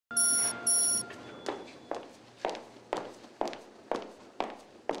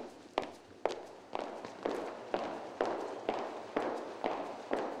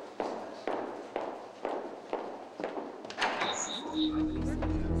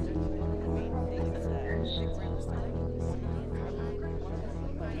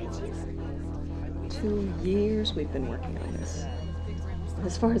2 years we've been working on this.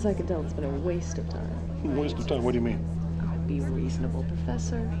 As far as I can tell, it's been a waste of time. Waste of time? What do you mean? Oh, be reasonable,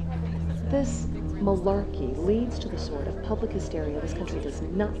 Professor. This malarkey leads to the sort of public hysteria this country does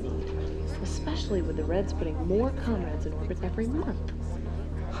not need, especially with the Reds putting more comrades in orbit every month.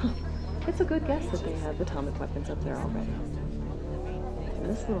 It's a good guess that they have atomic weapons up there already. And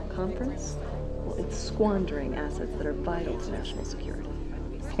this little conference, well, it's squandering assets that are vital to national security.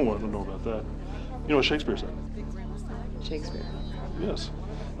 Oh, I don't know about that. You know what Shakespeare said? Shakespeare? Yes.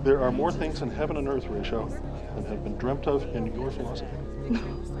 There are more things in heaven and earth, Rachel, than have been dreamt of in your philosophy.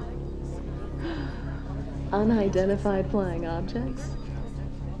 Unidentified flying objects?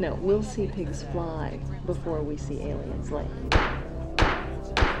 No, we'll see pigs fly before we see aliens land.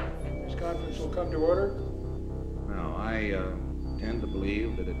 This conference will come to order. Now, I tend to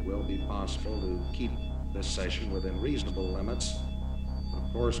believe that it will be possible to keep this session within reasonable limits.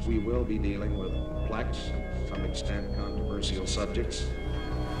 Of course, we will be dealing with complex, and to some extent controversial subjects.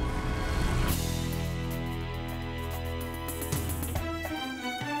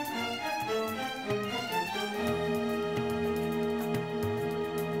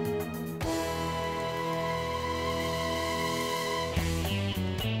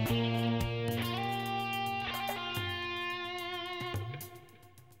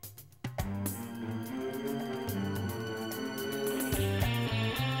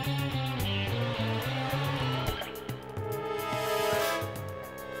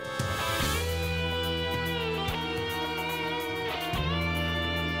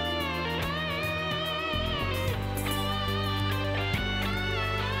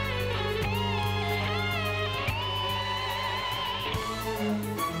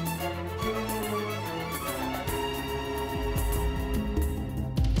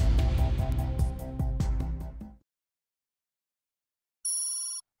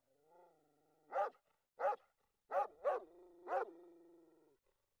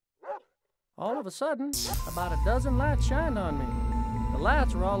 All of a sudden, about a dozen lights shined on me. The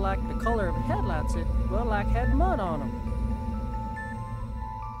lights were all like the color of headlights that, well, like had mud on them.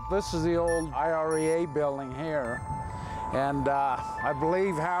 This is the old IREA building here. And I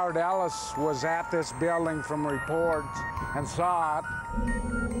believe Howard Ellis was at this building from reports and saw it.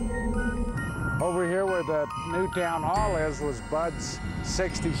 Over here where the new town hall is was Bud's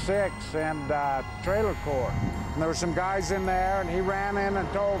 66 and trailer court. And there were some guys in there and he ran in and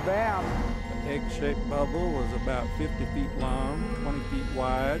told them. The egg-shaped bubble was about 50 feet long, 20 feet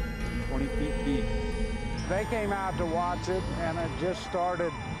wide, 20 feet deep. They came out to watch it and it just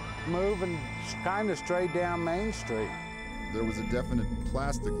started moving kind of straight down Main Street. There was a definite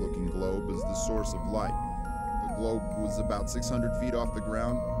plastic-looking globe as the source of light. The globe was about 600 feet off the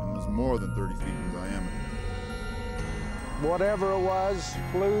ground and was more than 30 feet in diameter. Whatever it was,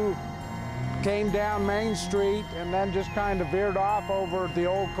 flew, came down Main Street, and then just kind of veered off over the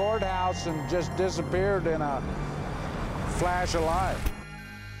old courthouse and just disappeared in a flash of light.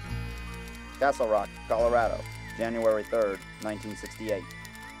 Castle Rock, Colorado, January 3rd, 1968.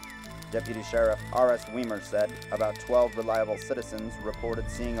 Deputy Sheriff R.S. Weimer said about 12 reliable citizens reported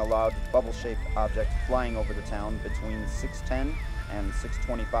seeing a large bubble-shaped object flying over the town between 6:10 and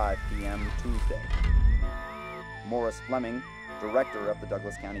 6:25 p.m. Tuesday. Morris Fleming, director of the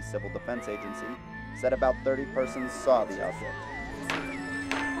Douglas County Civil Defense Agency, said about 30 persons saw the object.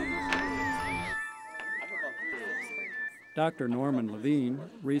 Dr. Norman Levine,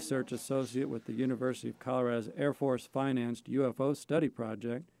 research associate with the University of Colorado's Air Force-financed UFO study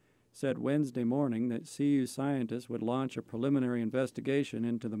project, said Wednesday morning that CU scientists would launch a preliminary investigation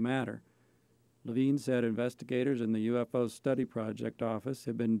into the matter. Levine said investigators in the UFO Study Project office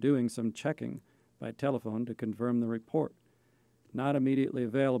have been doing some checking by telephone to confirm the report. Not immediately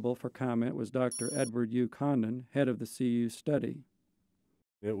available for comment was Dr. Edward U. Condon, head of the CU study.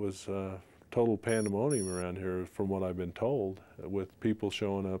 It was total pandemonium around here, from what I've been told, with people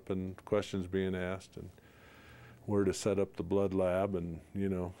showing up and questions being asked and where to set up the blood lab and, you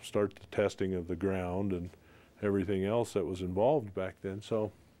know, start the testing of the ground and everything else that was involved back then.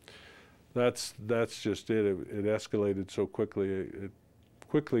 So that's just it. It escalated so quickly. It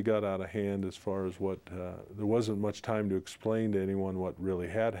quickly got out of hand as far as what, there wasn't much time to explain to anyone what really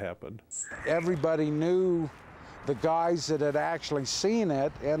had happened. Everybody knew the guys that had actually seen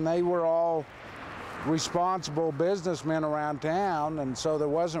it, and they were all responsible businessmen around town, and so there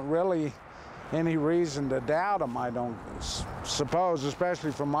wasn't really any reason to doubt them, I don't suppose,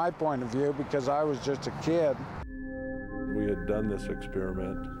 especially from my point of view, because I was just a kid. We had done this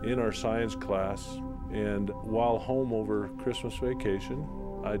experiment in our science class, and while home over Christmas vacation,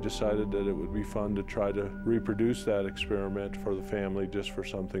 I decided that it would be fun to try to reproduce that experiment for the family, just for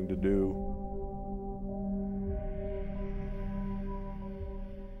something to do.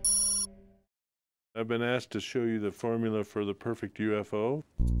 I've been asked to show you the formula for the perfect UFO.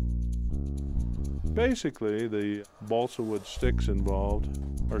 Basically, the balsa wood sticks involved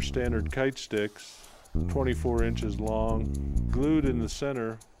are standard kite sticks, 24 inches long, glued in the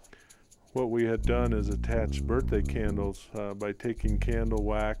center. What we had done is attach birthday candles by taking candle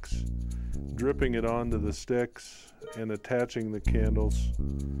wax, dripping it onto the sticks, and attaching the candles,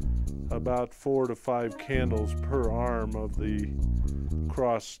 about 4 to 5 candles per arm of the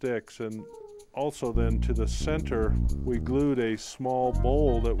cross sticks. And also then to the center, we glued a small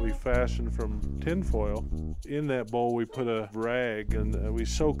bowl that we fashioned from tinfoil. In that bowl we put a rag, and we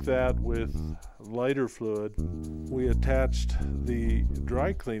soaked that with lighter fluid. We attached the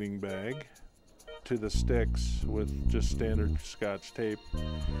dry cleaning bag to the sticks with just standard Scotch tape.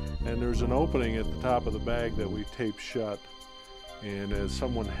 And there's an opening at the top of the bag that we taped shut. And as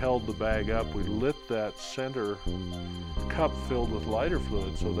someone held the bag up, we lit that center cup filled with lighter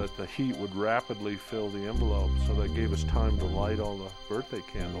fluid so that the heat would rapidly fill the envelope. So that gave us time to light all the birthday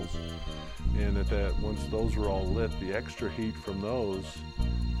candles. And once those were all lit, the extra heat from those,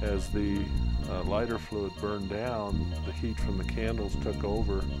 as the lighter fluid burned down, the heat from the candles took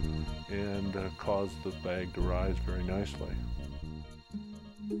over and caused the bag to rise very nicely.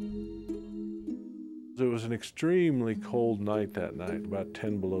 It was an extremely cold night that night, about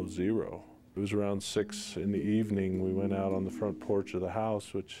 10 below zero. It was around 6 in the evening. We went out on the front porch of the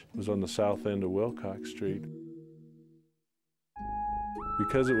house, which was on the south end of Wilcox Street.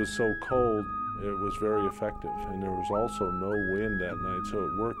 Because it was so cold, it was very effective, and there was also no wind that night, so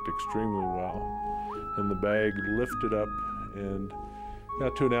it worked extremely well. And the bag lifted up and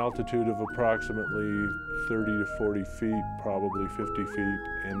got to an altitude of approximately 30 to 40 feet, probably 50 feet,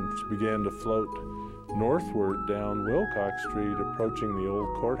 and began to float northward down Wilcox Street, approaching the old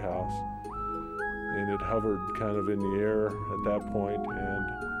courthouse. And it hovered kind of in the air at that point,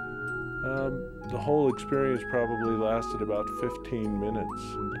 and the whole experience probably lasted about 15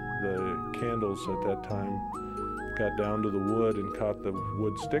 minutes. The candles at that time got down to the wood and caught the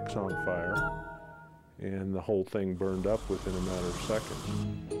wood sticks on fire, and the whole thing burned up within a matter of seconds.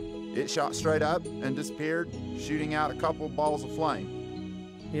 It shot straight up and disappeared, shooting out a couple balls of flame.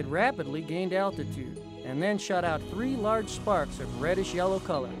 It rapidly gained altitude and then shot out 3 large sparks of reddish-yellow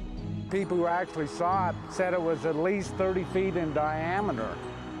color. People who actually saw it said it was at least 30 feet in diameter.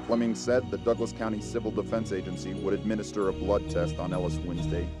 Fleming said the Douglas County Civil Defense Agency would administer a blood test on Ellis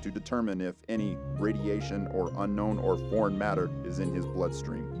Wednesday to determine if any radiation or unknown or foreign matter is in his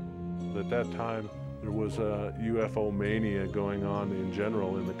bloodstream. At that time, there was a UFO mania going on in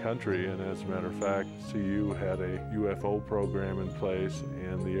general in the country, and as a matter of fact, CU had a UFO program in place,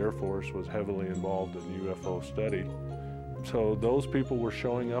 and the Air Force was heavily involved in UFO study. So those people were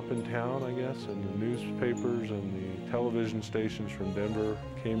showing up in town, I guess, and the newspapers and the television stations from Denver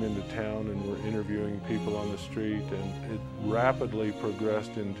came into town and were interviewing people on the street, and it rapidly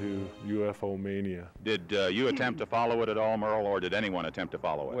progressed into UFO mania. Did you attempt to follow it at all, Merle, or did anyone attempt to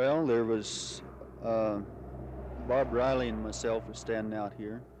follow it? Well, there was Bob Riley and myself were standing out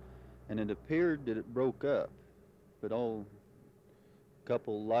here, and it appeared that it broke up, but a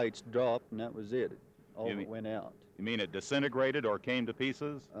couple lights dropped, and that was it. All of it went out. You mean it disintegrated or came to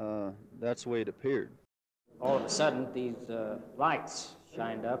pieces? That's the way it appeared. All of a sudden, these lights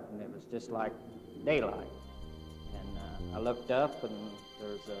shined up, and it was just like daylight. And I looked up, and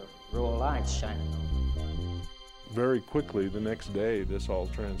there's a row of lights shining on. Very quickly, the next day, this all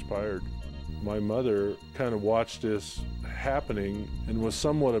transpired. My mother kind of watched this happening and was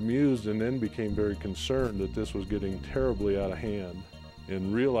somewhat amused, and then became very concerned that this was getting terribly out of hand.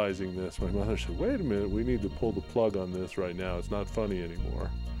 And realizing this, my mother said, wait a minute, we need to pull the plug on this right now. It's not funny anymore.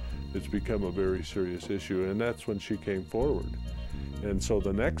 It's become a very serious issue, and that's when she came forward. And so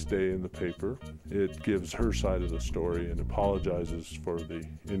the next day in the paper, it gives her side of the story and apologizes for the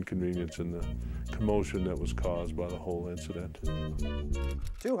inconvenience and the commotion that was caused by the whole incident.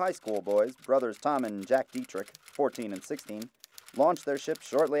 2 high school boys, brothers Tom and Jack Dietrich, 14 and 16, launched their ship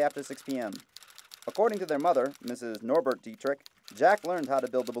shortly after 6 p.m. According to their mother, Mrs. Norbert Dietrich, Jack learned how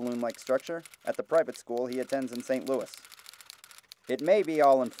to build a balloon-like structure at the private school he attends in St. Louis. It may be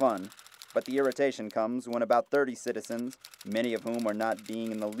all in fun, but the irritation comes when about 30 citizens, many of whom are not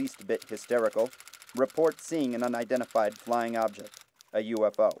being in the least bit hysterical, report seeing an unidentified flying object, a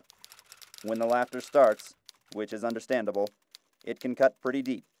UFO. When the laughter starts, which is understandable, it can cut pretty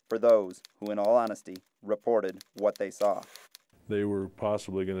deep for those who, in all honesty, reported what they saw. They were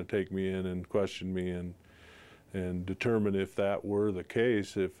possibly going to take me in and question me and determine if that were the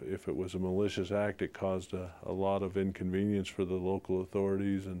case, if it was a malicious act. It caused a lot of inconvenience for the local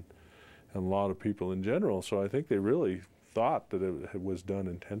authorities and a lot of people in general. So I think they really thought that it was done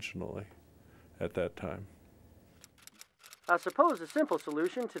intentionally. at that time. I suppose the simple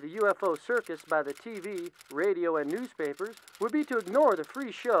solution to the UFO circus by the TV, radio, and newspapers would be to ignore the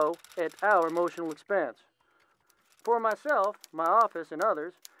free show at our emotional expense. For myself, my office, and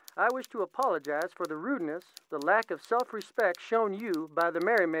others, I wish to apologize for the rudeness, the lack of self-respect shown you by the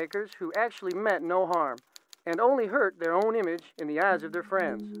merrymakers who actually meant no harm, and only hurt their own image in the eyes of their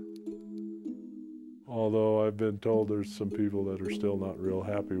friends. Although I've been told there's some people that are still not real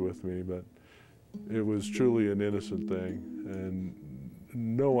happy with me, but it was truly an innocent thing, and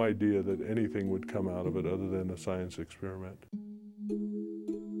no idea that anything would come out of it other than a science experiment.